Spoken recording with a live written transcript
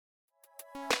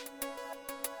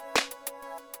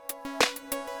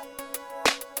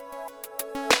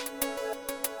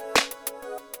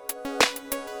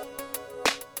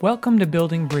Welcome to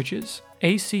Building Bridges,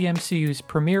 ACMCU's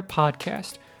premier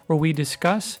podcast where we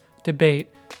discuss, debate,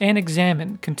 and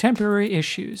examine contemporary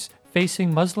issues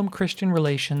facing Muslim-Christian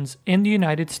relations in the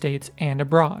United States and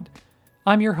abroad.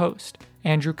 I'm your host,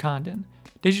 Andrew Condon,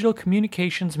 Digital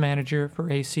Communications Manager for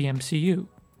ACMCU.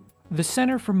 The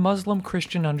Center for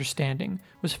Muslim-Christian Understanding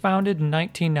was founded in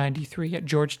 1993 at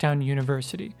Georgetown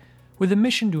University with a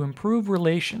mission to improve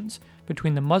relations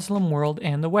between the Muslim world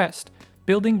and the West,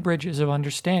 building bridges of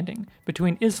understanding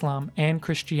between Islam and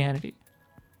Christianity.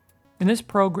 In this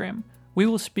program, we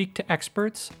will speak to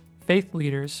experts, faith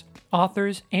leaders,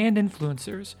 authors, and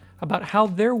influencers about how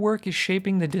their work is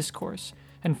shaping the discourse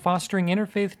and fostering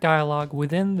interfaith dialogue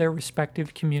within their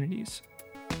respective communities.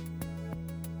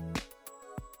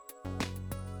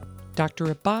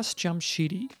 Dr. Abbas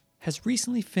Jamshidi has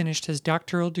recently finished his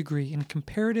doctoral degree in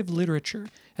comparative literature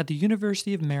at the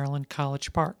University of Maryland,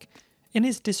 College Park. In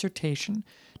his dissertation,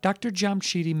 Dr.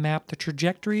 Jamshidi mapped the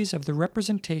trajectories of the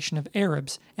representation of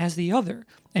Arabs as the other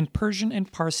in Persian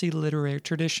and Parsi literary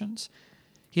traditions.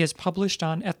 He has published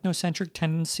on ethnocentric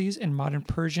tendencies in modern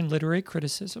Persian literary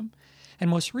criticism, and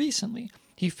most recently,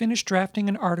 he finished drafting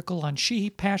an article on Shi'i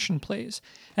passion plays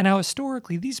and how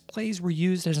historically these plays were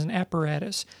used as an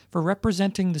apparatus for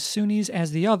representing the Sunnis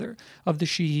as the other of the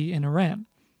Shi'i in Iran.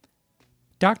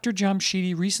 Dr.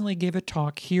 Jamshidi recently gave a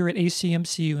talk here at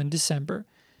ACMCU in December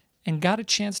and got a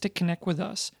chance to connect with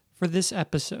us for this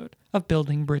episode of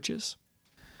Building Bridges.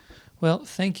 Well,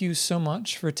 thank you so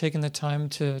much for taking the time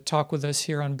to talk with us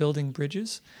here on Building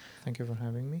Bridges. Thank you for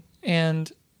having me.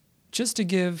 And just to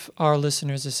give our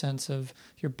listeners a sense of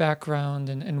your background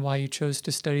and why you chose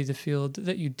to study the field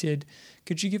that you did,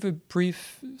 could you give a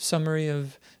brief summary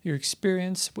of your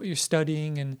experience, what you're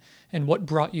studying, and what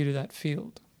brought you to that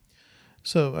field?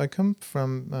 So I come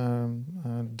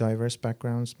from diverse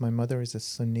backgrounds. My mother is a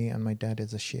Sunni and my dad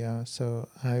is a Shia. So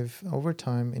I've, over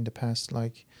time, in the past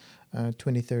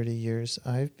 20, 30 years,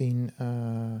 I've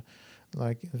been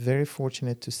very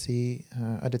fortunate to see,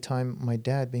 at the time, my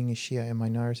dad being a Shia, a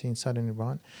minority in southern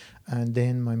Iran, and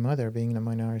then my mother being a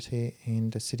minority in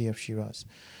the city of Shiraz.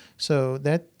 So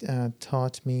that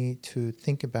taught me to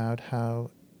think about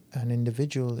how an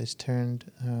individual is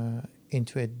turned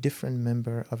into a different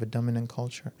member of a dominant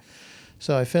culture.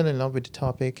 So I fell in love with the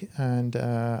topic, and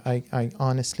I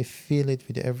honestly feel it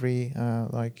with every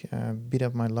bit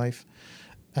of my life.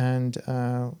 And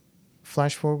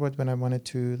flash forward when I wanted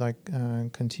to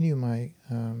continue my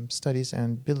studies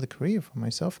and build a career for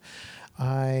myself,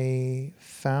 I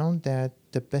found that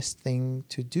the best thing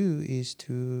to do is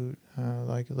to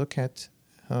look at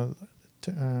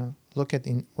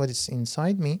what is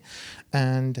inside me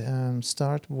and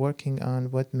start working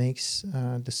on what makes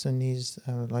the Sunnis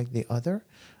the other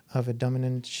of a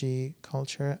dominant Shi'i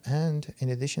culture, and in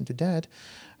addition to that,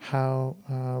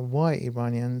 why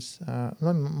Iranians.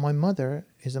 My mother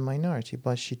is a minority,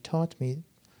 but she taught me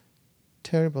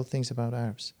terrible things about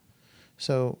Arabs.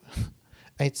 So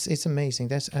it's amazing.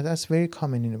 That's very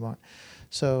common in Iran.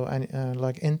 So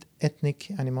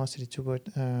ethnic animosity toward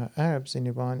Arabs in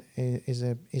Iran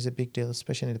is a big deal,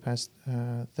 especially in the past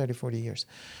 30, 40 years.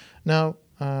 Now,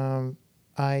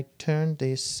 I turned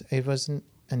this. It wasn't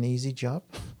an easy job,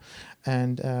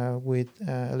 and with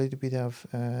a little bit of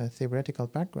theoretical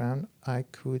background, I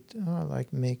could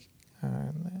make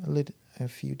a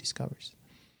few discoveries.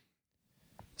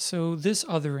 So this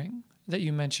othering that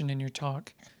you mentioned in your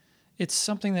talk, it's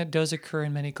something that does occur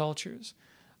in many cultures.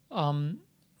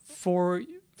 For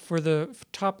the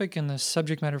topic and the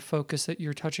subject matter focus that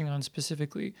you're touching on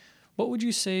specifically, what would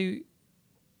you say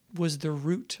was the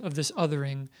root of this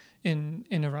othering in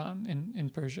Iran, in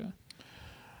Persia?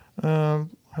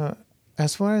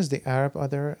 As far as the Arab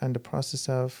other and the process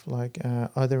of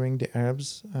othering the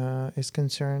Arabs is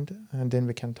concerned, and then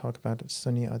we can talk about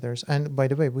Sunni others. And by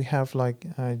the way, we have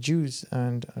Jews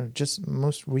and just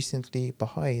most recently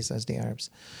Baha'is as the Arabs.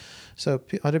 So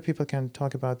other people can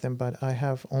talk about them, but I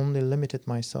have only limited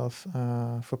myself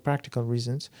for practical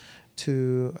reasons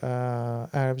to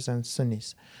Arabs and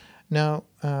Sunnis. Now,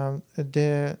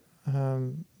 the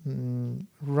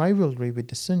rivalry with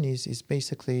the Sunnis is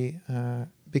basically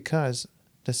because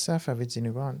the Safavids in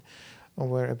Iran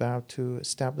were about to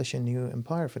establish a new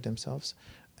empire for themselves,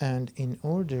 and in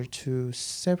order to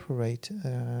separate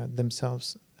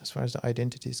themselves as far as the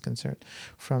identity is concerned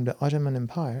from the Ottoman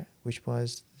Empire, which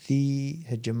was the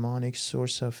hegemonic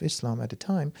source of Islam at the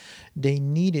time, they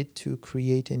needed to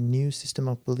create a new system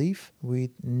of belief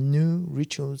with new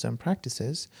rituals and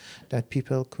practices that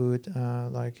people could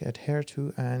adhere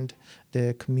to, and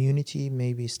the community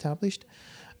may be established,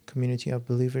 community of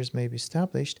believers may be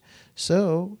established.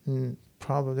 So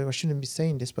probably, I shouldn't be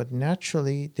saying this, but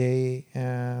naturally they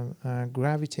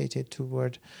gravitated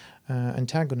toward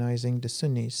antagonizing the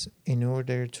Sunnis in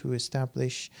order to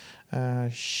establish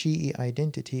Shi'i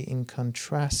identity in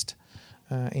contrast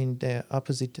in the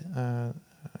opposite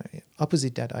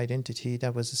that identity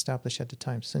that was established at the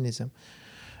time, Sunnism.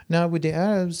 Now with the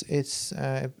Arabs, it's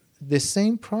the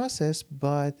same process,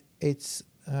 but it's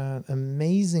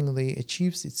amazingly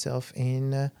achieves itself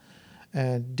in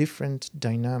a different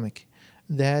dynamic.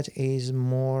 That is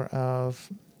more of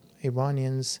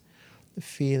Iranians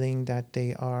feeling that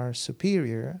they are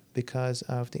superior because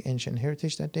of the ancient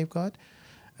heritage that they've got,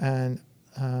 and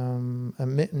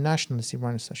nationalist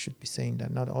Iranians, I should be saying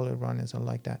that not all Iranians are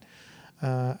like that.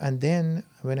 And then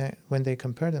when they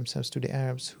compare themselves to the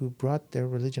Arabs who brought their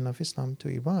religion of Islam to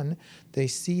Iran, they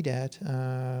see that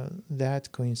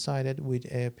that coincided with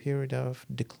a period of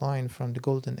decline from the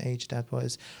golden age that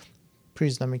was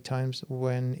pre-Islamic times,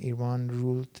 when Iran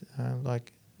ruled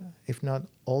if not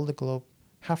all the globe,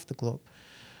 half the globe,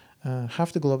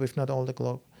 if not all the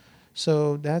globe.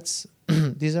 So that's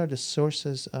these are the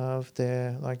sources of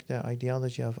the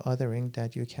ideology of othering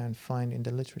that you can find in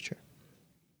the literature.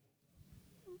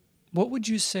 What would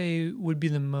you say would be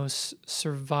the most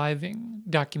surviving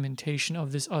documentation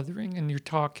of this othering? In your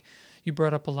talk, you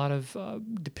brought up a lot of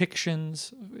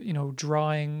depictions,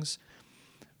 drawings.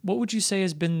 What would you say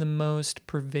has been the most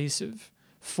pervasive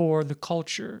for the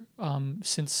culture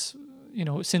since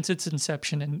its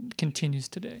inception and continues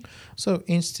today? So,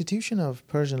 institution of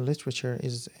Persian literature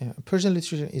is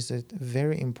a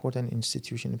very important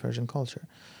institution in Persian culture,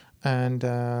 and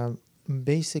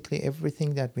basically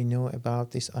everything that we know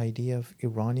about this idea of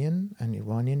Iranian and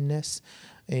Iranianness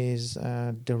is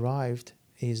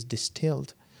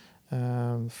distilled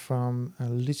from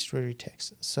literary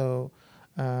texts. So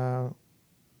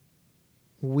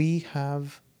we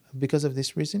have, because of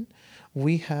this reason,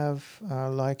 we have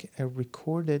a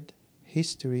recorded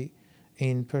history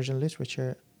in Persian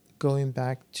literature going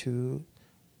back to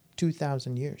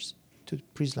 2,000 years, to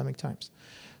pre-Islamic times.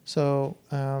 So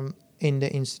in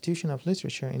the institution of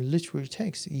literature, in literary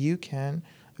texts, you can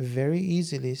very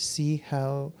easily see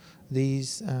how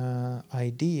these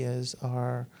ideas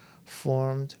are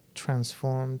formed,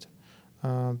 transformed,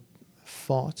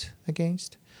 fought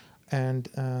against, and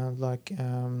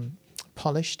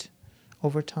polished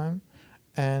over time,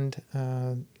 and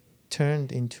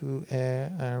turned into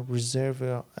a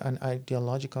reservoir, an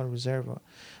ideological reservoir.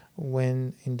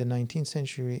 When in the 19th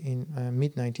century, in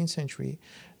mid-19th century,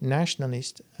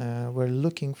 nationalists were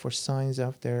looking for signs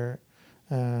of their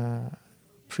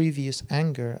previous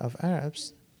anger of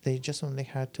Arabs, they just only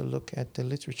had to look at the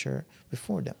literature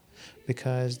before them,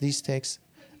 because these texts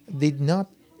did not.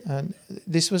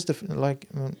 This was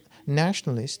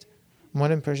nationalists,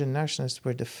 modern Persian nationalists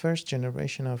were the first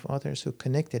generation of authors who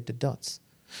connected the dots.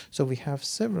 So we have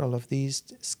several of these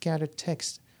scattered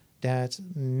texts that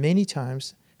many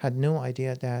times had no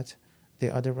idea that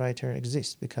the other writer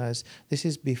exists, because this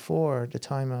is before the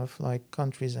time of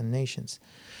countries and nations,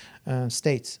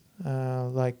 states.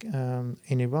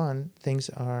 In Iran, things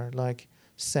are like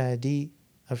Saadi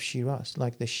of Shiraz,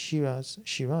 like the Shiraz,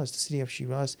 the city of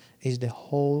Shiraz is the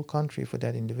whole country for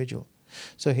that individual.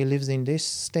 So he lives in this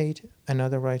state,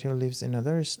 another writer lives in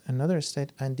another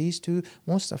state, and these two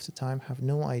most of the time have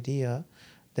no idea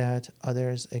that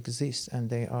others exist, and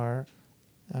they are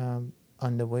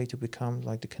on the way to become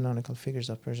the canonical figures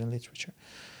of Persian literature.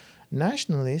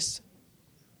 Nationalists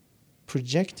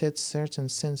projected certain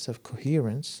sense of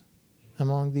coherence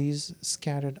among these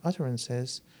scattered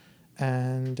utterances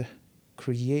and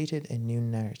created a new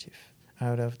narrative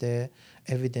out of the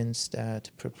evidence that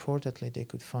purportedly they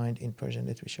could find in Persian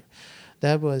literature.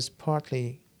 That was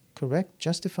partly correct,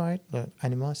 justified,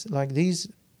 animosity, these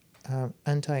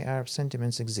anti-Arab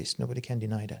sentiments exist. Nobody can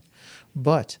deny that.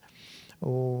 But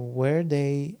were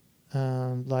they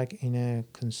in a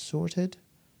consorted,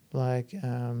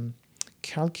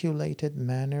 calculated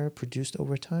manner produced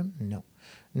over time? No.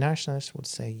 Nationalists would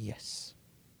say yes.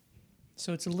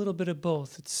 So it's a little bit of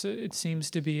both. It seems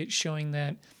to be showing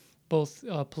that both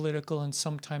political and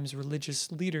sometimes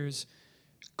religious leaders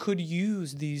could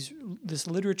use this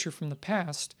literature from the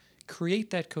past,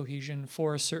 create that cohesion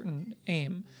for a certain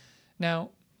aim. Now,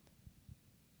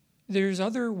 there's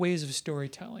other ways of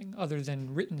storytelling other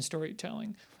than written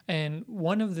storytelling. And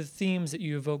one of the themes that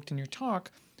you evoked in your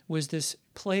talk was this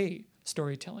play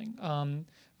storytelling.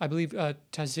 I believe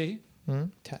Taziyeh.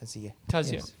 Taziyeh.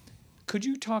 Yes. Could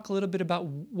you talk a little bit about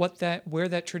where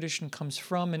that tradition comes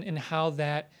from, and how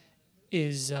that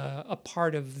is a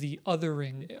part of the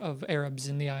othering of Arabs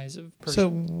in the eyes of So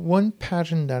Persians? one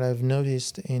pattern that I've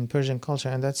noticed in Persian culture,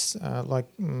 and that's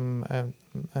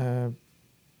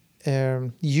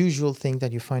usual thing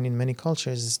that you find in many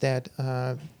cultures, is that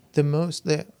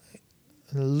the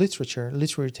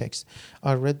literary texts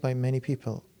are read by many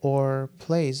people, or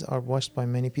plays are watched by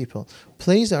many people.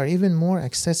 Plays are even more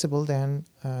accessible than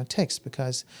text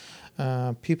because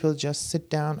people just sit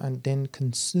down and then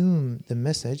consume the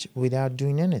message without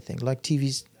doing anything, like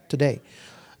TVs today.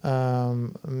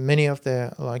 Many of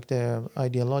the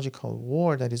ideological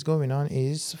war that is going on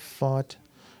is fought.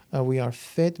 We are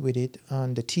fed with it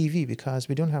on the TV because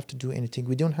we don't have to do anything.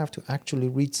 We don't have to actually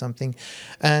read something.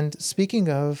 And speaking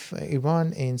of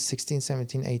Iran in 16th,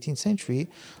 17th, 18th century,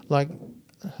 like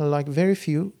very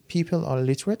few people are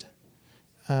literate.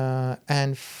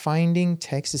 And finding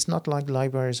text is not like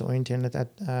libraries or internet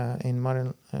in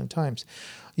modern times.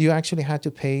 You actually had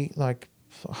to pay like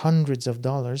hundreds of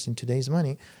dollars in today's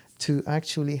money to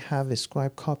actually have a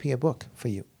scribe copy a book for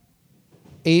you.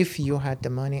 If you had the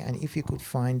money and if you could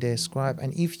find a scribe,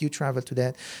 and if you travel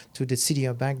to the city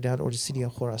of Baghdad or the city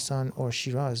of Khorasan or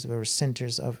Shiraz, there were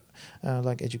centers of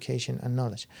like education and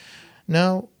knowledge.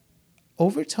 Now,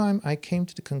 over time, I came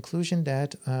to the conclusion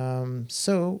that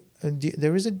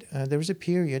there is a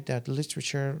period that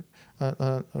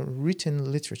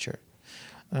written literature,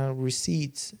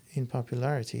 recedes in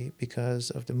popularity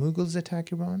because of the Mughals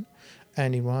attack Iran,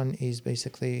 and Iran is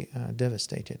basically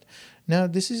devastated. Now,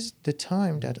 this is the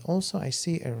time that also I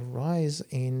see a rise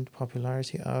in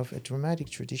popularity of a dramatic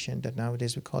tradition that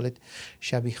nowadays we call it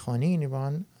Shabi Khani in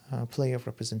Iran, play of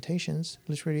representations,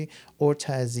 literally, or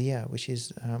ta'ziya, which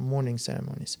is mourning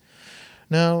ceremonies.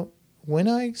 Now, when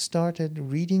I started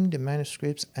reading the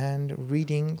manuscripts and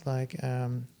reading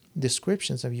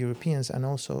descriptions of Europeans and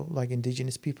also like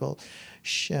indigenous people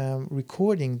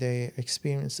recording their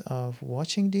experience of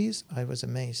watching these, I was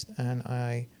amazed, and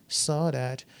I saw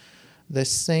that the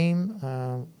same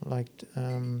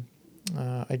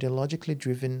ideologically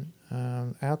driven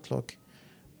outlook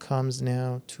comes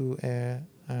now to a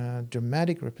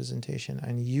dramatic representation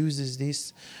and uses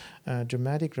this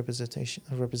dramatic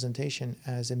representation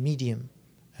as a medium,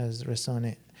 as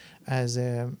Resane, as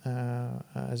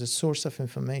a source of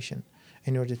information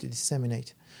in order to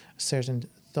disseminate a certain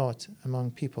thought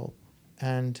among people.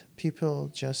 And people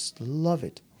just love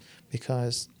it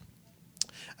because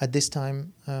at this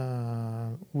time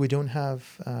we don't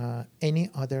have any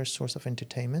other source of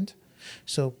entertainment.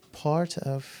 So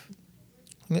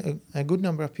a good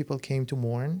number of people came to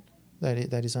mourn.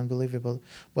 That is unbelievable.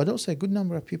 But also a good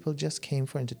number of people just came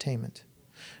for entertainment.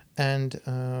 And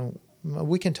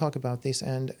we can talk about this.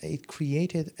 And it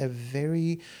created a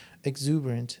very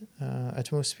exuberant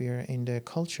atmosphere in the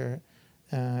culture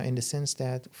in the sense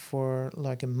that for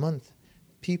like a month,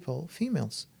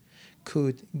 females,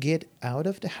 could get out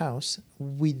of the house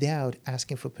without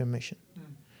asking for permission.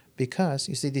 Because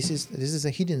you see, this is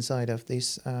a hidden side of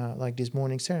this, like these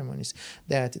mourning ceremonies,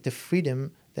 that the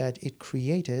freedom that it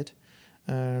created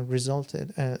the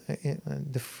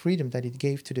freedom that it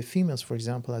gave to the females, for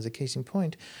example, as a case in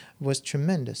point, was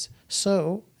tremendous.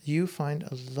 So you find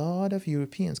a lot of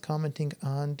Europeans commenting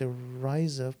on the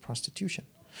rise of prostitution,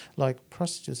 like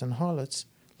prostitutes and harlots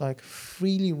like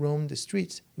freely roam the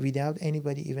streets without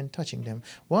anybody even touching them.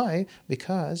 Why?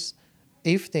 Because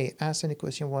if they ask any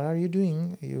question, what are you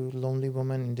doing, you lonely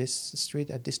woman in this street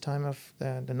at this time of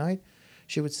the night?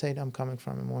 She would say, I'm coming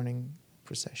from a morning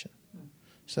procession.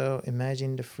 So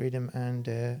imagine the freedom and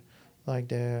the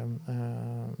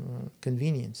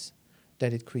convenience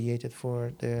that it created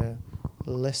for the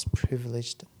less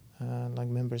privileged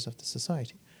members of the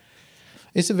society.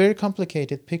 It's a very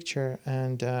complicated picture,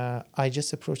 and I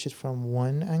just approach it from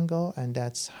one angle, and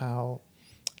that's how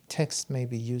text may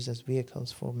be used as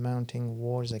vehicles for mounting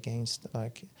wars against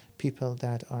people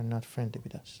that are not friendly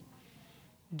with us.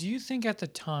 Do you think at the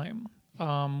time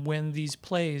when these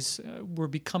plays were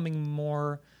becoming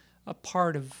more a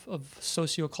part of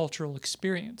sociocultural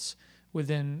experience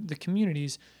within the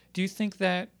communities, do you think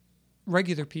that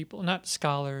regular people, not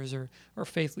scholars or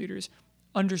faith leaders,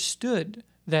 understood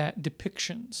that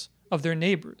depictions of their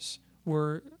neighbors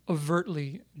were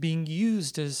overtly being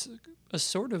used as a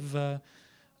sort of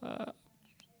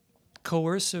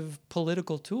coercive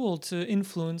political tool to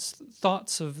influence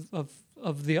thoughts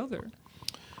of the other?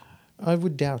 I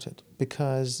would doubt it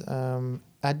because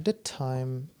at the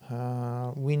time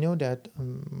we know that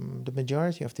the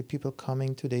majority of the people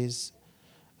coming to these,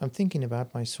 I'm thinking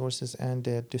about my sources and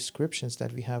the descriptions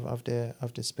that we have of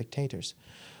the spectators,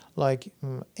 like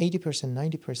 80%,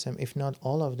 90%, if not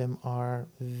all of them, are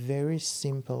very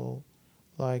simple,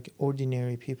 like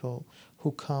ordinary people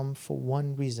who come for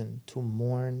one reason, to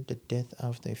mourn the death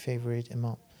of their favorite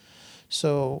imam.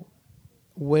 So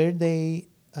where they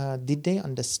did they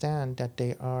understand that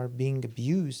they are being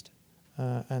abused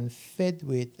and fed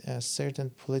with a certain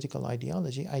political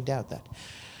ideology? I doubt that.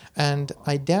 And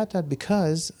I doubt that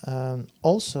because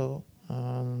also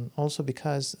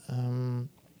because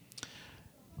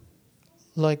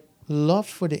like love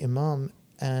for the imam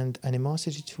and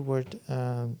animosity toward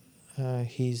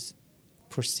his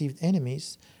perceived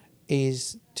enemies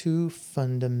is two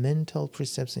fundamental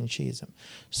precepts in Shiism.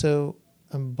 So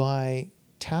by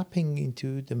tapping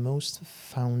into the most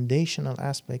foundational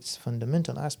aspects,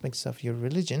 fundamental aspects of your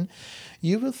religion,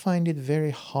 you will find it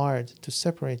very hard to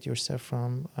separate yourself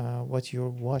from what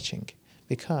you're watching,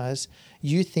 because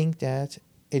you think that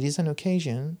it is an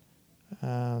occasion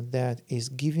that is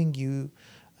giving you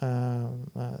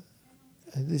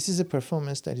this is a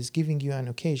performance that is giving you an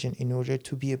occasion in order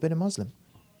to be a better Muslim.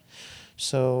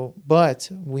 So, but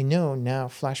we know now,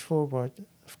 flash forward,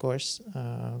 of course,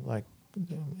 like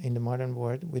in the modern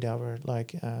world, with our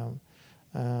like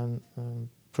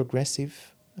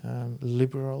progressive,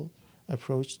 liberal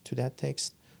approach to that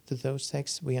text, to those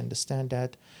texts, we understand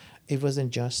that it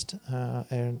wasn't just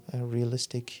a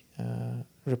realistic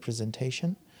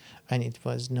representation, and it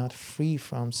was not free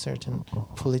from certain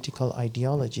political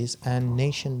ideologies and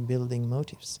nation-building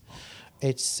motives.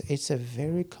 It's a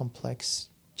very complex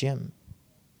gem.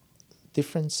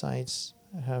 Different sides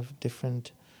have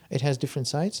different. It has different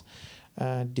sides.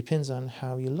 Depends on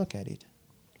how you look at it,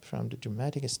 from the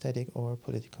dramatic, aesthetic, or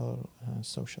political,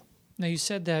 social. Now, you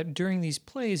said that during these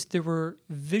plays there were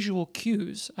visual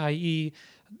cues, i.e.,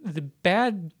 the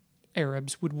bad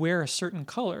Arabs would wear a certain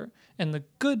color and the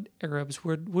good Arabs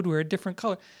would wear a different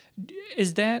color.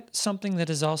 Is that something that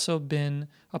has also been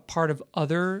a part of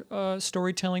other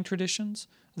storytelling traditions?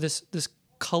 This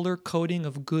color coding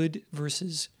of good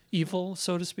versus evil,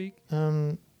 so to speak?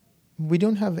 We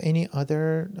don't have any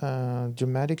other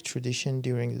dramatic tradition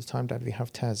during the time that we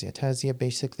have Tazia. Tazia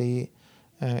basically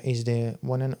is the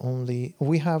one and only.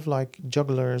 We have like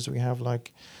jugglers, we have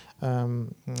like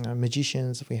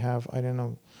magicians, we have, I don't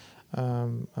know,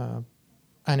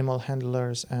 animal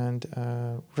handlers and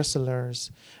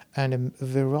wrestlers, and a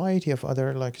variety of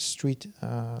other like street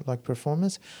like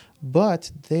performance.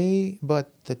 But the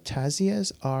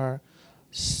Tazias are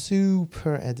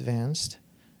super advanced,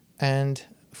 and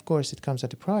of course it comes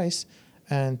at a price,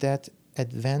 and that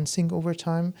advancing over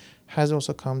time has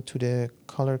also come to the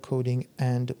color coding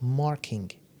and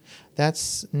marking.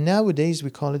 That's, nowadays we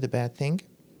call it a bad thing.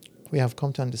 We have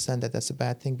come to understand that that's a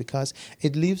bad thing because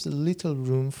it leaves little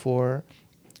room for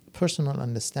personal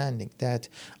understanding that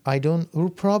I don't, or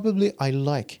probably I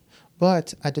like.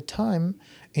 But at the time,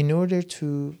 in order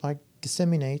to like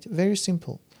disseminate, very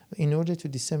simple, in order to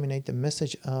disseminate the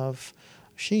message of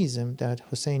Shiism that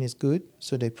Hussein is good,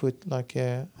 so they put like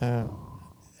a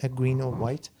green or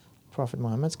white Prophet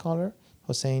Muhammad's color.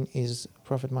 Hussein is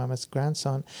Prophet Muhammad's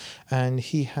grandson, and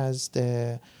he has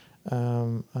the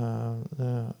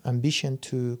ambition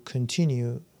to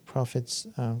continue Prophet's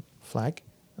flag,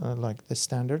 like the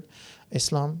standard,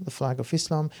 Islam, the flag of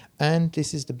Islam, and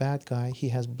this is the bad guy. He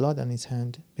has blood on his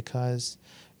hand because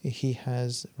he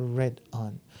has red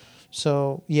on.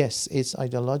 So yes, it's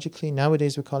ideologically,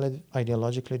 nowadays we call it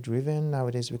ideologically driven.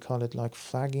 Nowadays we call it like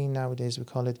flagging. Nowadays we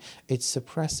call it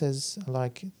suppresses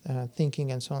like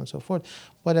thinking and so on and so forth.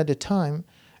 But at the time,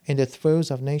 in the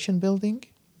throes of nation building,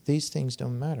 these things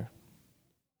don't matter.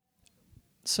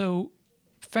 So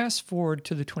fast forward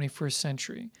to the 21st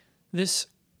century. This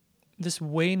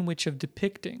way in which of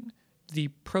depicting the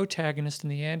protagonist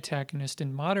and the antagonist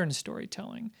in modern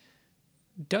storytelling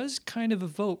does kind of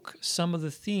evoke some of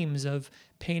the themes of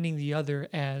painting the other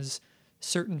as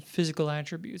certain physical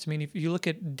attributes. I mean, if you look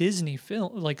at Disney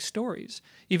film like stories,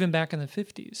 even back in the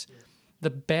 50s, the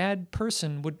bad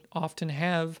person would often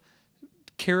have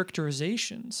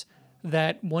characterizations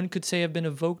that one could say have been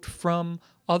evoked from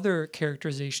other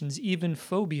characterizations, even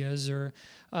phobias or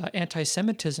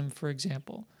anti-Semitism, for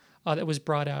example, that was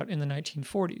brought out in the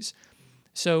 1940s.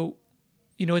 So,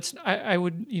 it's I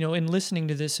would, in listening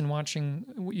to this and watching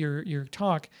your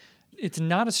talk, it's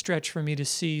not a stretch for me to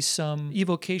see some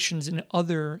evocations in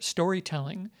other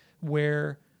storytelling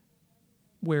where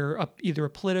either a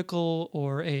political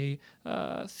or a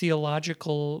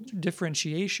theological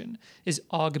differentiation is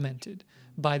augmented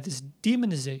by this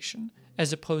demonization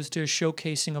as opposed to a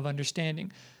showcasing of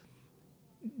understanding.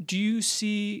 Do you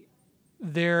see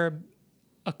there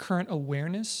a current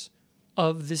awareness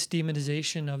of this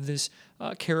demonization, of this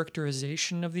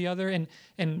characterization of the other, and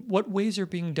what ways are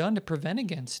being done to prevent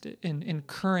against it in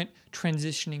current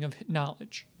transitioning of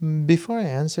knowledge? Before I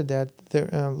answer that, the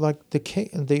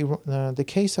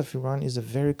case of Iran is a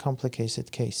very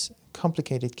complicated case,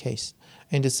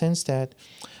 in the sense that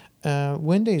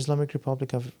when the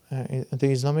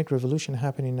Islamic Revolution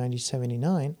happened in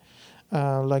 1979,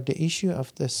 the issue of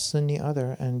the Sunni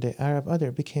other and the Arab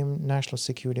other became national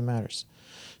security matters.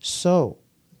 So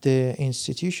the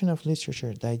institution of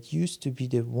literature that used to be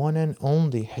the one and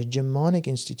only hegemonic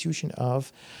institution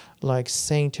of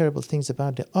saying terrible things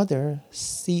about the other,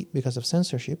 because of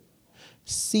censorship,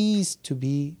 ceased to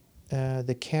be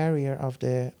the carrier of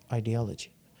the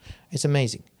ideology. It's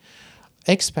amazing.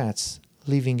 Expats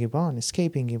leaving Iran,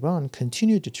 escaping Iran,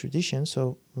 continued the tradition.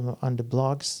 So on the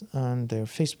blogs, on their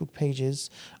Facebook pages,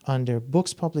 on their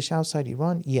books published outside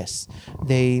Iran, yes,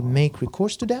 they make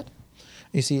recourse to that.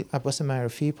 You see Abbas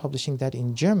Marafi publishing that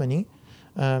in Germany.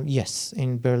 Yes,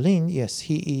 in Berlin, yes,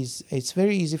 it's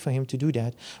very easy for him to do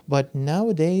that. But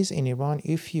nowadays in Iran,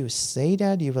 if you say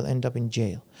that, you will end up in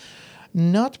jail.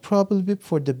 Not probably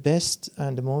for the best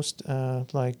and the most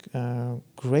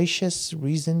gracious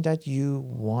reason that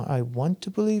I want to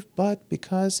believe, but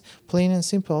because plain and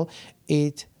simple,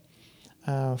 it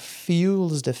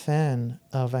fuels the fan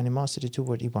of animosity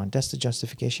toward Iran. That's the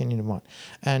justification in Iran.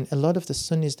 And a lot of the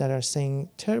Sunnis that are saying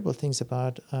terrible things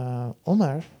about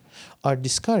Omar are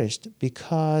discouraged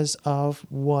because of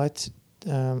what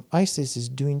ISIS is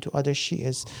doing to other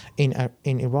Shias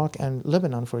in Iraq and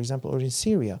Lebanon, for example, or in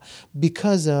Syria,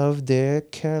 because of the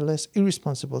careless,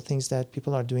 irresponsible things that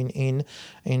people are doing in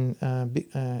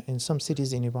some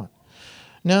cities in Iran.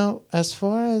 Now, as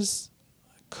far as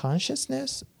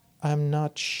consciousness, I'm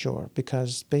not sure,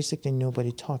 because basically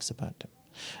nobody talks about them.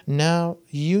 Now,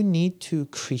 you need to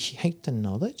create the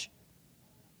knowledge,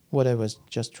 what I was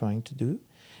just trying to do,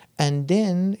 and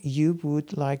then you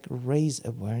would raise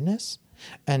awareness,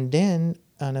 and then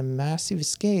on a massive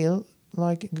scale,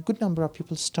 a good number of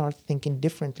people start thinking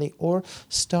differently or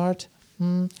start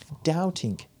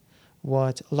doubting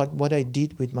what I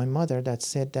did with my mother, that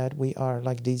said that we are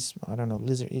like these, I don't know,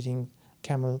 lizard-eating,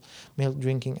 camel milk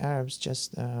drinking Arabs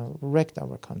just wrecked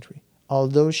our country.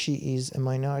 Although she is a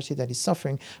minority that is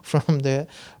suffering from the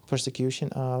persecution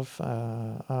of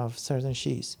certain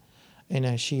Shiis in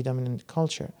a Shia-dominant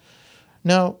culture.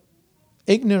 Now,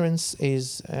 ignorance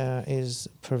is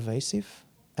pervasive,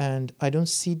 and I don't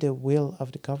see the will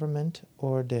of the government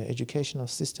or the educational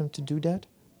system to do that.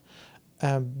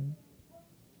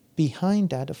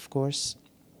 Behind that, of course,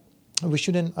 we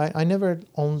shouldn't. I never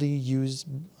only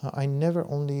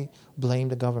blame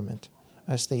the government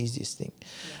as the easiest thing.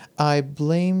 I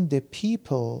blame the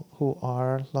people who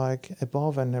are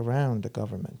above and around the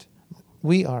government.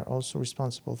 We are also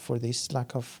responsible for this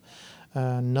lack of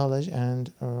knowledge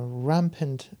and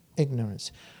rampant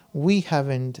ignorance. We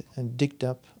haven't dug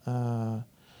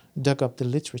up the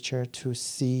literature to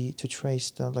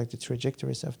trace the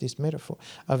trajectories of this metaphor,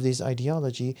 of this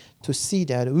ideology, to see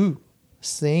that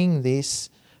saying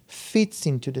this fits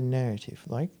into the narrative.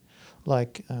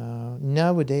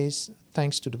 Nowadays,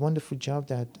 thanks to the wonderful job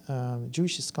that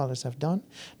Jewish scholars have done,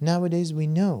 nowadays we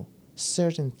know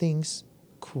certain things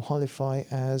qualify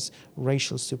as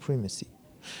racial supremacy.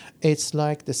 It's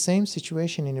like the same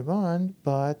situation in Iran,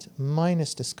 but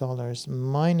minus the scholars,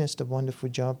 minus the wonderful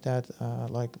job that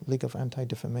League of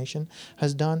Anti-Defamation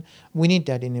has done. We need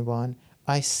that in Iran.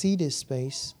 I see this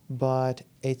space, but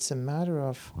it's a matter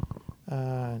of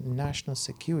national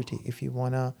security. If you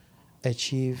want to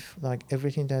achieve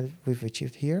everything that we've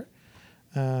achieved here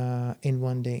in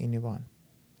one day in Iran,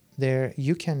 there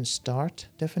you can start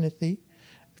definitely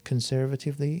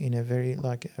conservatively in a very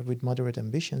with moderate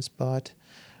ambitions, but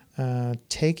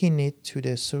taking it to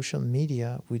the social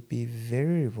media would be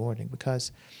very rewarding,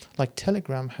 because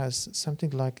Telegram has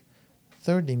something like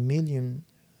 30 million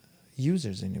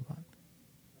users in Iran.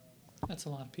 That's a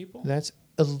lot of people. That's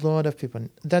a lot of people.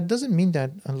 That doesn't mean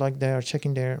that they are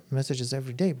checking their messages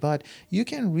every day, but you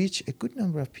can reach a good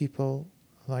number of people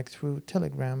through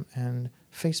Telegram and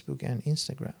Facebook and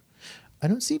Instagram. I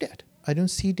don't see that. I don't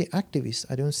see the activists.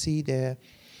 I don't see the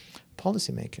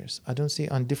policymakers. I don't see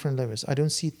on different levels. I don't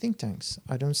see think tanks.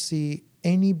 I don't see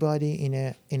anybody in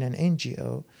an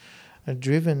NGO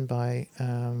driven by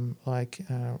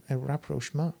a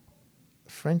rapprochement,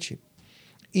 friendship,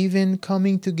 even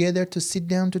coming together to sit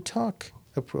down to talk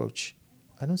approach.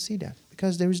 I don't see that,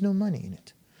 because there is no money in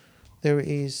it. There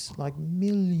is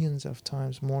millions of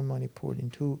times more money poured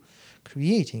into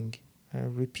creating,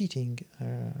 repeating,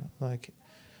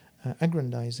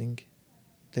 aggrandizing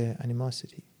the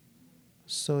animosity.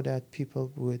 so that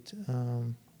people would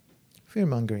fear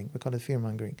mongering. We call it fear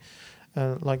mongering.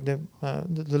 Like the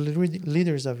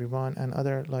leaders of Iran and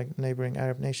other like neighboring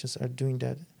Arab nations are doing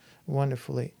that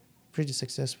wonderfully, pretty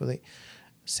successfully,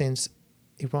 since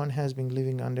Iran has been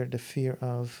living under the fear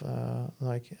of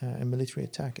a military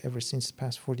attack ever since the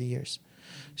past 40 years.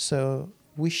 So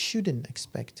we shouldn't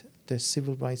expect the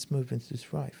civil rights movement to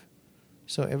thrive.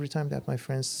 So every time that my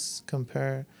friends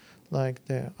compare like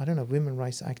the, I don't know, women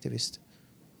rights activists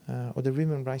or the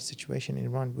women rights situation in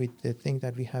Iran with the thing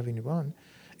that we have in Iran,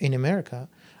 in America,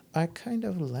 I kind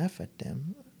of laugh at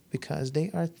them because they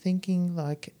are thinking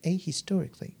like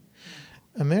ahistorically.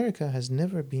 America has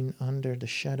never been under the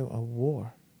shadow of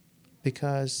war,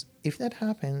 because if that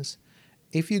happens,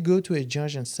 if you go to a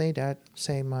judge and say that,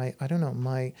 say my, I don't know,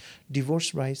 my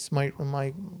divorce rights,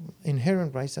 my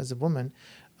inherent rights as a woman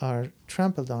are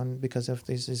trampled on because of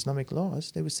these Islamic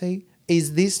laws, they would say,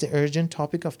 is this the urgent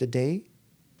topic of the day?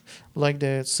 Like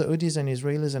the Saudis and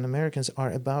Israelis and Americans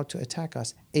are about to attack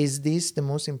us. Is this the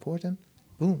most important?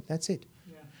 Boom, that's it.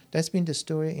 Yeah. That's been the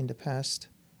story in the past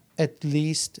at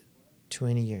least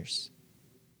 20 years.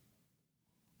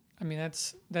 I mean,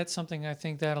 that's something I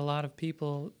think that a lot of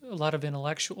people, a lot of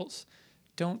intellectuals,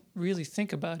 don't really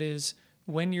think about is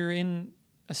when you're in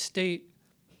a state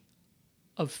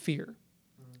of fear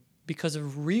because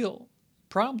of real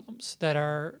problems that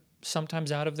are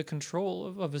sometimes out of the control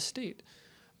of a state.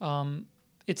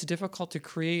 It's difficult to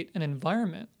create an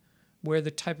environment where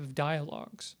the type of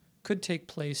dialogues could take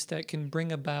place that can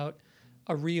bring about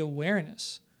a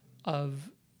reawareness of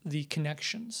the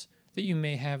connections that you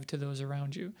may have to those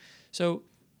around you. So,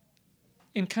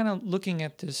 in kind of looking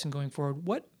at this and going forward,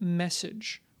 what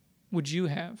message would you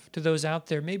have to those out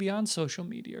there, maybe on social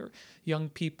media, or young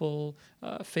people,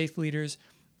 faith leaders?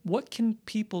 What can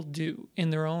people do in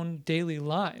their own daily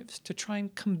lives to try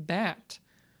and combat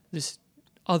this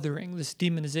othering, this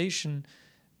demonization,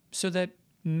 so that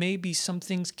maybe some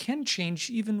things can change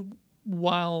even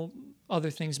while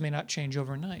other things may not change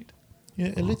overnight?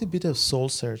 Yeah, a little bit of soul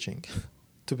searching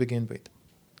to begin with.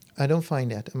 I don't find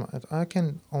that. I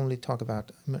can only talk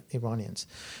about Iranians.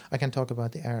 I can talk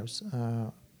about the Arabs.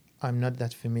 I'm not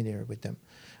that familiar with them,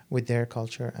 with their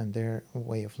culture and their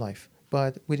way of life.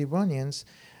 But with Iranians,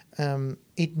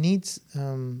 it needs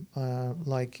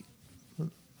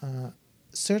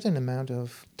certain amount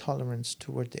of tolerance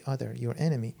toward the other, your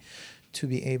enemy, to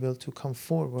be able to come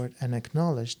forward and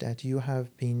acknowledge that you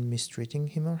have been mistreating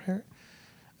him or her,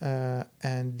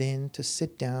 and then to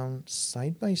sit down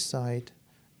side by side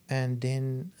and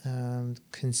then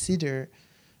consider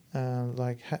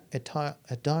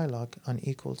a dialogue on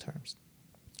equal terms.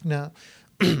 Now,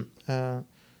 the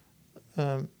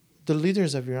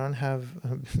leaders of Iran have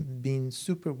been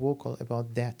super vocal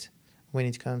about that when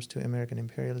it comes to American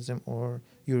imperialism or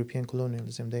European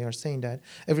colonialism. They are saying that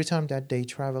every time that they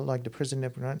travel, like the president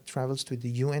of Iran travels to the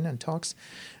UN and talks,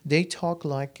 they talk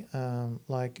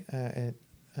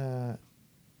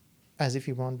as if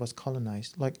Iran was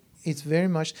colonized. Like, it's very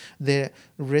much the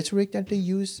rhetoric that they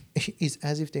use is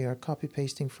as if they are copy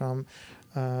pasting from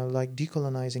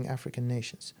decolonizing African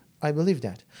nations. I believe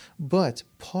that. But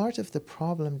part of the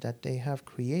problem that they have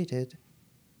created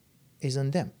is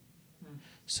on them.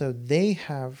 So they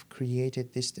have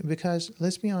created this, because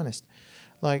let's be honest,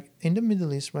 like in the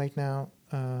Middle East right now,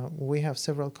 we have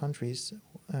several countries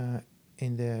at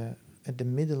the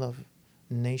middle of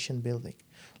nation building,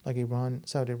 like Iran,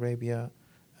 Saudi Arabia,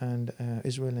 and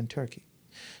Israel and Turkey.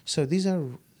 So these are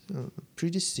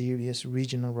pretty serious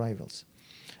regional rivals.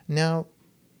 Now,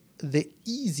 the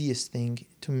easiest thing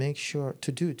to make sure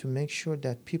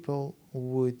that people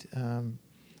would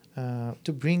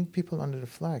to bring people under the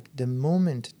flag the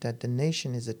moment that the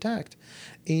nation is attacked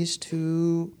is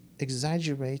to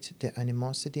exaggerate the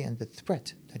animosity and the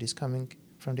threat that is coming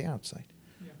from the outside.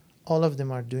 Yeah. All of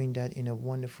them are doing that in a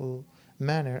wonderful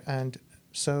manner. And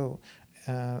so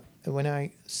when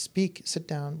I sit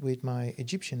down with my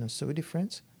Egyptian and Saudi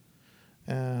friends,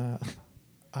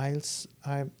 I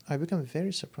become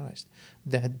very surprised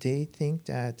that they think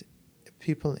that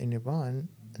people in Iran,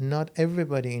 not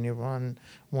everybody in Iran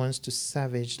wants to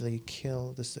savagely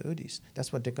kill the Saudis.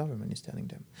 That's what the government is telling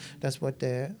them. That's what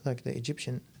the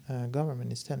Egyptian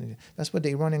government is telling them. That's what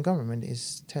the Iranian government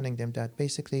is telling them, that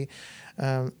basically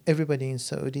everybody in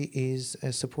Saudi is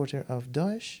a supporter of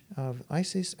Daesh, of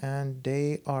ISIS, and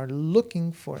they are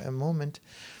looking for a moment,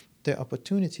 the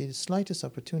slightest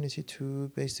opportunity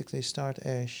to basically start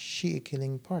a Shia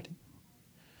killing party.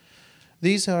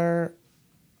 These are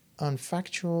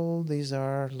unfactual. These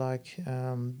are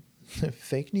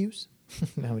fake news.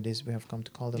 Nowadays we have come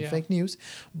to call them fake news.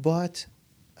 But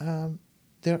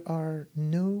there are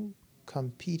no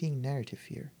competing narrative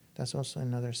here. That's also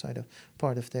another side of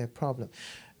part of the problem.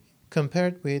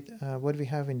 Compared with what we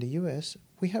have in the U.S.,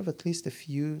 we have at least a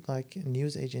few like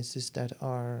news agencies that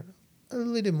are a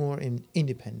little more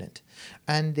independent,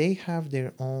 and they have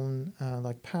their own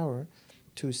like power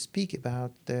to speak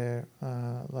about their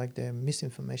like the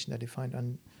misinformation that they find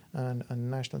on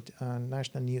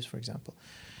national news, for example.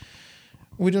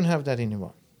 We don't have that in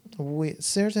Iran. We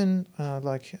certain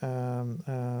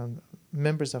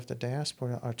members of the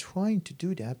diaspora are trying to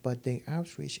do that, but their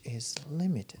outreach is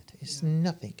limited. It's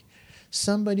nothing.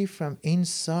 Somebody from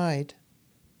inside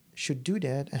should do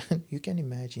that, and you can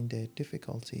imagine the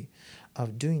difficulty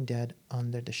of doing that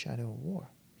under the shadow of war.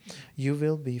 You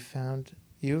will be found,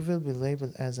 you will be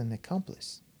labeled as an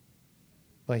accomplice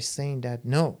by saying that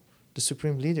no, the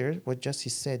supreme leader, what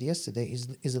Justice said yesterday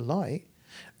is a lie,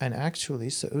 and actually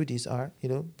Saudis are,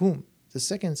 boom. The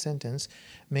second sentence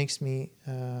makes me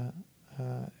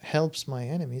helps my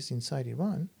enemies inside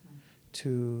Iran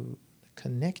to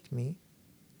connect me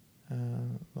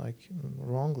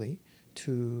wrongly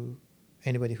to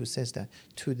anybody who says that,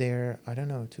 to their, I don't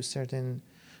know, to certain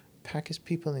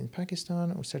people in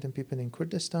Pakistan, or certain people in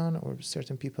Kurdistan, or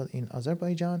certain people in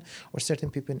Azerbaijan, or certain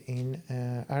people in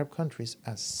Arab countries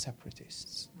as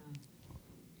separatists.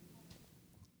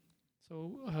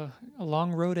 So a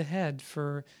long road ahead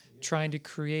for trying to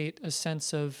create a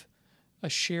sense of a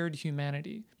shared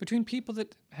humanity between people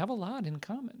that have a lot in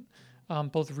common,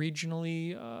 both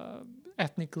regionally,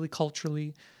 ethnically,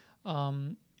 culturally.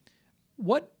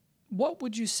 What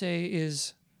would you say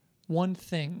is one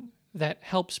thing that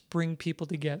helps bring people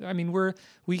together? I mean,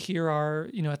 we here are,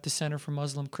 at the Center for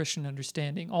Muslim Christian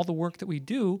Understanding. All the work that we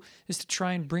do is to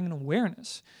try and bring an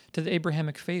awareness to the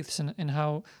Abrahamic faiths and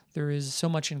how there is so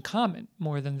much in common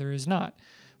more than there is not.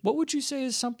 What would you say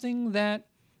is something that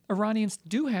Iranians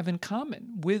do have in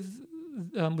common with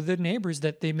their neighbors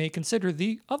that they may consider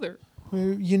the other?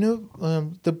 Well,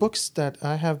 the books that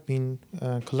I have been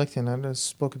collecting, and I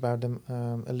spoke about them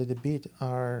a little bit,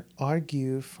 are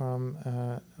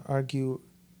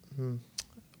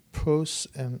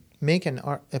make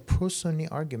a pro-Sunni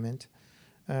argument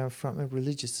from a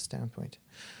religious standpoint.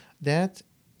 That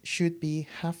should be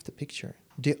half the picture.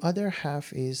 The other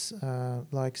half is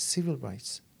like civil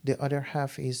rights. The other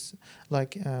half is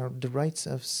like the rights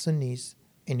of Sunnis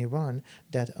in Iran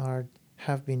that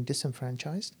have been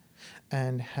disenfranchised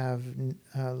and have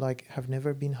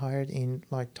never been hired in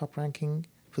like top ranking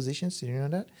positions. Did you know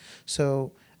that?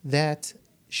 So that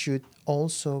should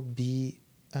also be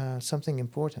something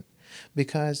important,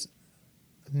 because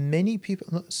many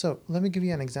people. So let me give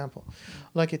you an example.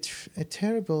 Like a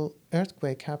terrible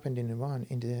earthquake happened in Iran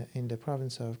in the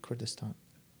province of Kurdistan,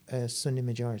 a Sunni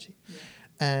majority. Yeah.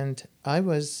 And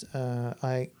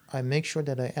I make sure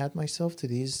that I add myself to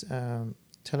these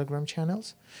Telegram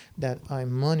channels, that I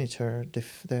monitor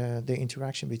the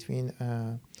interaction between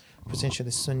potentially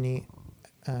Sunni,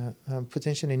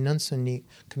 potentially non-Sunni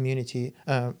community,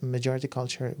 majority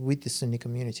culture with the Sunni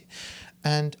community.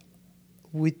 And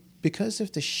because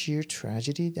of the sheer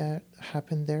tragedy that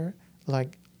happened there,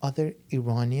 like other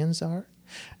Iranians are,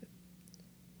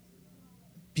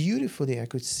 beautifully I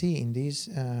could see in these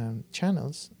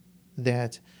channels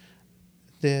that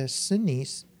the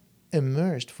Sunnis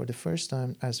emerged for the first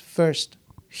time as first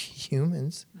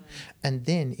humans, and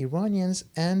then Iranians,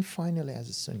 and finally as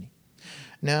a Sunni.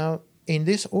 Now, in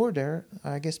this order,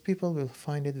 I guess people will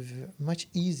find it much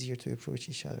easier to approach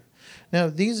each other. Now,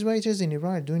 these writers in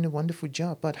Iran are doing a wonderful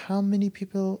job, but how many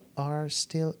people are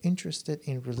still interested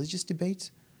in religious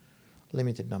debates?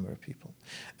 Limited number of people.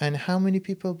 And how many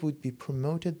people would be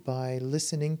promoted by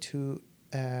listening to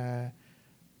a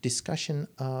discussion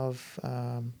of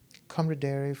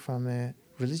camaraderie from a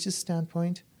religious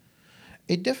standpoint?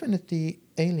 It definitely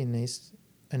alienates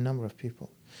a number of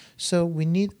people. So we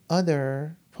need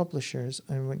other publishers,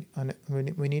 and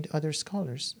we need other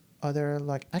scholars, other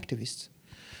like activists,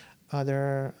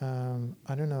 other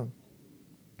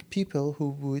people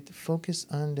who would focus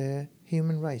on the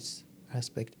human rights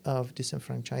aspect of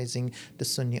disenfranchising the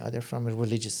Sunni other from a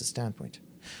religious standpoint.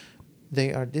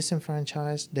 They are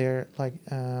disenfranchised. They're like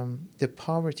the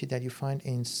poverty that you find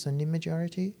in Sunni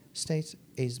majority states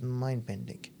is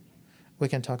mind-bending. We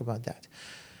can talk about that.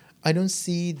 I don't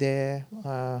see the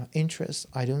interest.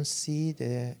 I don't see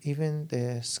even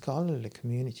the scholarly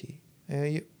community.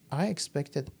 I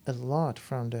expected a lot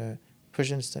from the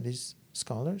Persian studies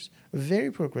scholars,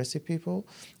 very progressive people,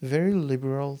 very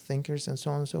liberal thinkers, and so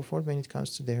on and so forth when it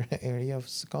comes to their area of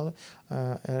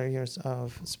areas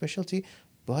of specialty.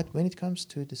 But when it comes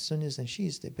to the Sunnis and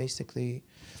Shias, they basically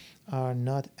are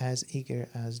not as eager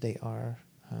as they are,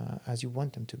 as you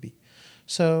want them to be.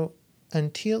 So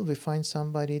until we find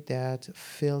somebody that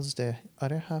fills the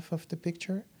other half of the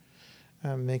picture,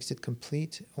 makes it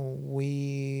complete,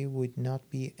 we would not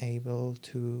be able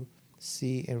to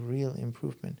see a real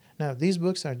improvement. Now, these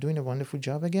books are doing a wonderful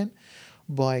job again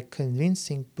by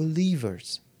convincing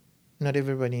believers. Not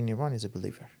everybody in Iran is a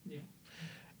believer. Yeah.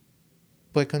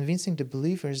 By convincing the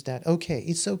believers that,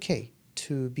 it's okay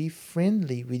to be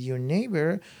friendly with your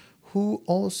neighbor who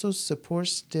also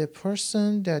supports the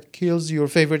person that kills your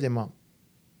favorite imam.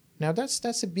 Now,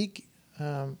 that's a big,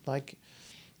 that's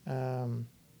a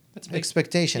big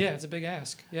expectation. Yeah, it's a big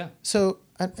ask. Yeah. So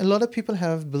a lot of people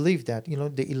have believed that,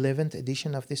 the 11th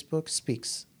edition of this book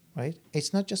speaks, right?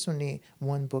 It's not just only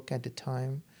one book at a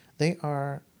time. They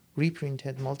are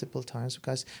reprinted multiple times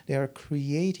because they are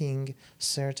creating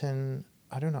certain,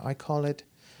 I call it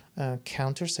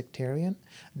counter-sectarian,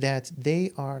 that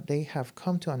they have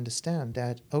come to understand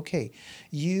that,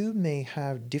 you may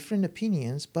have different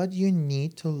opinions, but you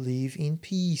need to live in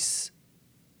peace.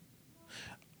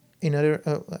 Another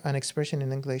an expression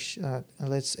in English,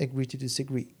 let's agree to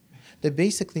disagree. They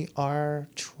basically are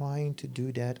trying to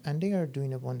do that, and they are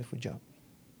doing a wonderful job.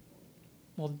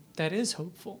 Well, that is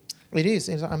hopeful. It is.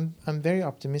 I'm very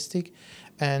optimistic,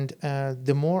 and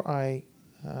the more I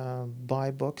buy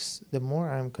books, the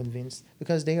more I'm convinced,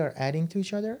 because they are adding to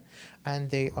each other, and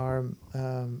they are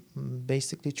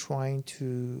basically trying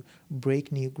to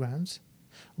break new grounds.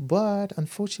 But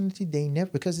unfortunately, they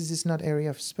never, because this is not area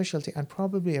of specialty and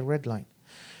probably a red line.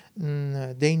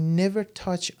 They never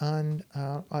touch on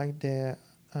the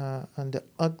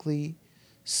ugly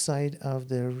side of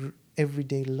the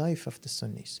everyday life of the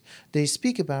Sunnis. They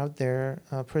speak about their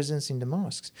presence in the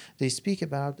mosques. They speak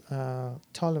about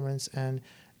tolerance and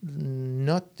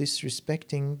not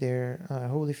disrespecting their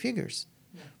holy figures.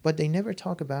 Yeah. But they never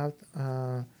talk about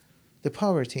the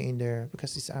poverty in there,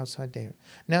 because it's outside there.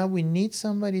 Now we need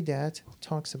somebody that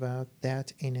talks about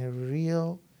that in a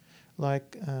real,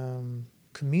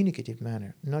 communicative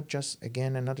manner, not just,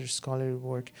 again, another scholarly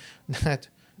work that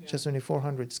just only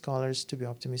 400 scholars, to be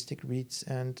optimistic, reads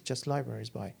and just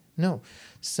libraries buy. No,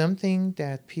 something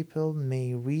that people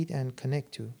may read and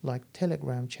connect to, like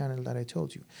Telegram channel that I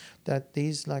told you, that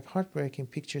these heartbreaking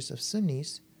pictures of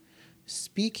Sunnis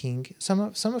speaking. Some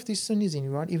of these Sunnis in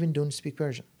Iran even don't speak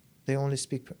Persian. They only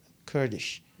speak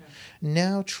Kurdish. Yeah.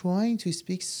 Now trying to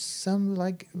speak some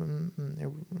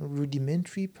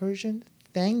rudimentary Persian,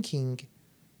 thanking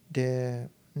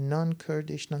the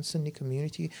non-Kurdish, non-Sunni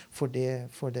community for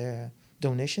the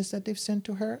donations that they've sent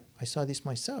to her. I saw this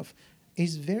myself.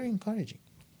 It's very encouraging.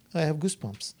 I have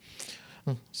goosebumps.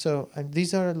 So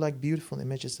these are beautiful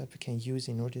images that we can use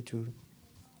in order to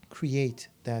create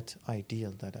that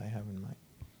ideal that I have in mind.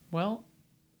 Well,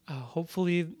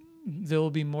 hopefully there will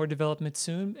be more development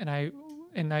soon, and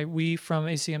we from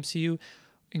ACMCU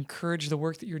encourage the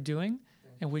work that you're doing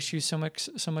and wish you so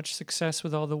much success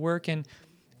with all the work. And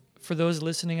for those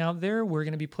listening out there, we're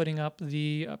going to be putting up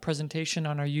the presentation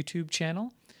on our YouTube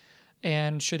channel,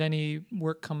 and should any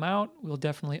work come out, we'll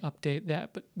definitely update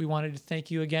that. But we wanted to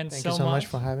thank you again. Thank you so much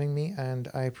for having me, and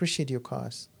I appreciate your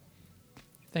cause.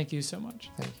 Thank you so much.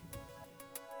 Thank you.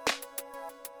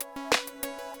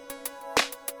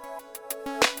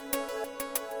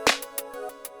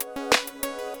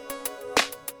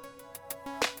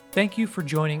 Thank you for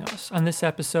joining us on this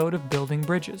episode of Building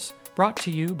Bridges, brought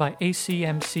to you by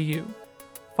ACMCU.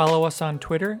 Follow us on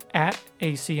Twitter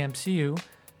 @ACMCU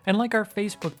and like our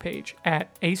Facebook page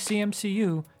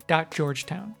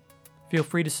 @ACMCU.Georgetown. Feel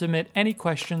free to submit any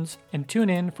questions and tune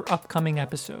in for upcoming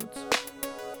episodes.